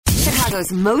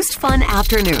Chicago's most fun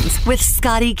afternoons with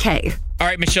Scotty K. All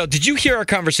right, Michelle, did you hear our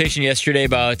conversation yesterday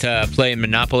about playing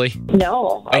Monopoly?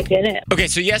 No, I didn't. Okay,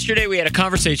 so yesterday we had a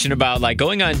conversation about like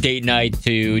going on date night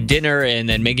to dinner and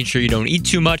then making sure you don't eat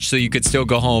too much so you could still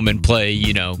go home and play,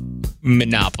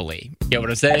 Monopoly. You get what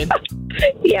I'm saying?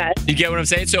 Yes. You get what I'm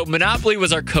saying? So Monopoly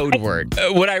was our code word.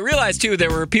 What I realized, too,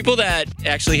 there were people that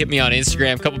actually hit me on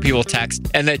Instagram, a couple people text,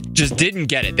 and that just didn't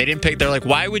get it. They didn't pick. They're like,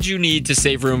 why would you need to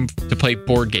save room to play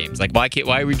board games? Like,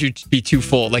 why would you be too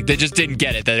full? Like, they just didn't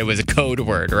get it that it was a code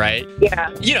word, right?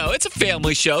 Yeah. It's a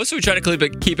family show, so we try to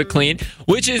keep it clean,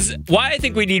 which is why I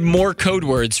think we need more code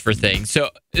words for things.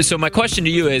 So my question to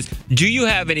you is, do you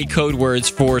have any code words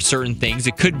for certain things?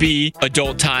 It could be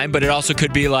adult time, but it also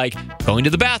could be like going to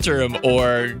the bathroom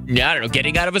or, I don't know,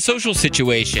 getting out of a social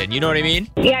situation. You know what I mean?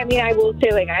 Yeah, I will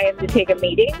say, like, I have to take a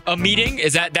meeting. A meeting?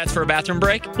 That's for a bathroom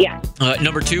break? Yeah.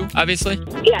 Number 2, obviously?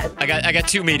 Yes. I got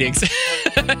 2 meetings.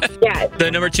 Yes. The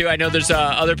number 2, I know there's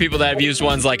other people that have used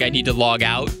ones like I need to log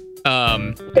out.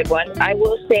 Good one. I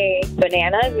will say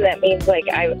bananas. That means like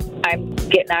I'm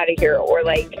getting out of here, or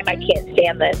like I can't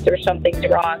stand this, or something's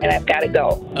wrong and I've got to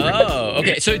go. Oh,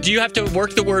 okay. So do you have to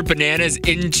work the word bananas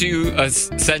into a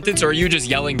sentence, or are you just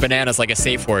yelling bananas like a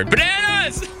safe word?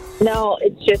 Bananas! No,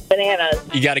 it's just bananas.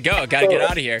 You got to go. Got to get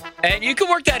out of here. And you can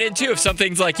work that in, too. If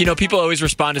something's like, people always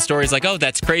respond to stories like, oh,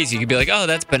 that's crazy. You can be like, oh,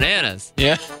 that's bananas.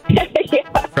 Yeah. Yeah.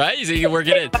 Right? So you can work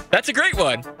it in. That's a great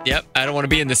one. Yep. I don't want to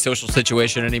be in this social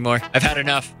situation anymore. I've had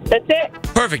enough. That's it.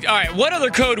 Perfect. All right. What other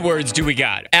code words do we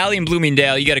got? Allie in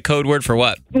Bloomingdale, you got a code word for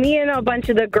what? Me and a bunch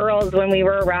of the girls, when we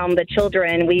were around the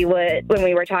children, when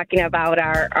we were talking about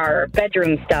our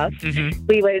bedroom stuff,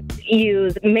 we would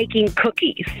use making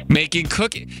cookies. Making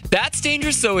cookies. That's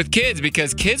dangerous, though, with kids,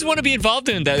 because kids want to be involved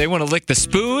in that. They want to lick the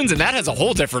spoons, and that has a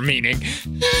whole different meaning.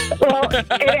 Well, it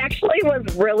actually was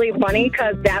really funny,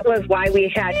 because that was why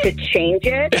we had to change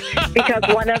it, because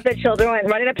one of the children went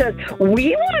running up to us,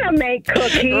 we want to make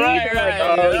cookies. Right, and we're like,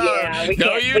 oh, yeah, we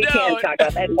can't talk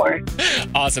about that anymore.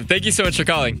 Awesome. Thank you so much for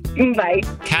calling. Bye.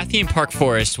 Kathy in Park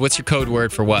Forest, what's your code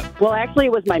word for what? Well, actually,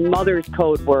 it was my mother's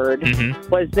code word,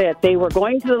 was that they were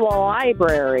going to the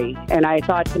library, and I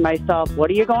thought to myself, what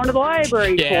are you going to the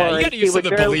library for? Yeah, you got to use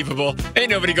something believable.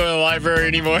 Ain't nobody going to the library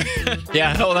anymore.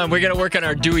 Yeah, hold on. We're going to work on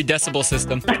our Dewey Decibel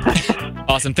System.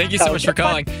 Awesome. Thank you so much for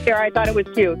calling. Here, I thought it was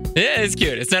cute. Yeah, it's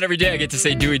cute. It's not every day I get to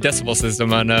say Dewey Decibel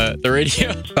System on the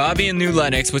radio. Bobby in New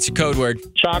Lenox, what's your code word?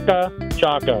 Chaka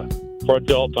Chaka for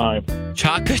adult time.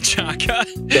 Chaka Chaka?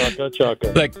 Chaka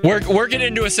Chaka. Like, work it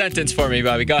into a sentence for me,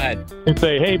 Bobby. Go ahead. And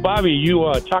say, hey, Bobby, you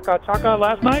Chaka Chaka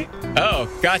last night? Oh,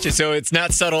 gotcha. So it's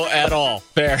not subtle at all.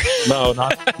 Fair. No,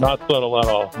 not subtle at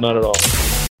all. Not at all.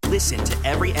 Listen to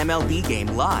every MLB game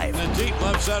live. In the deep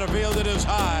left center field, it is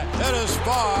high, it is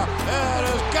far, it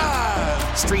is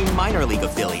gone. Stream minor league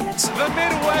affiliates. The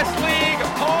Midwest League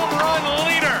home run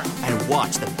leader. And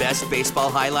watch the best baseball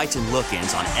highlights and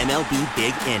look-ins on MLB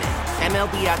Big Inning.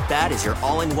 MLB At Bat is your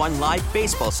all-in-one live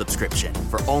baseball subscription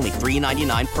for only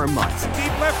 $3.99 per month.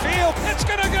 Deep left field, it's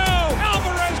gonna go.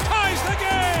 Alvarez ties the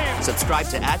game. Subscribe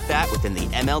to At Bat within the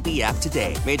MLB app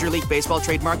today. Major League Baseball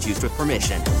trademarks used with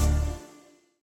permission.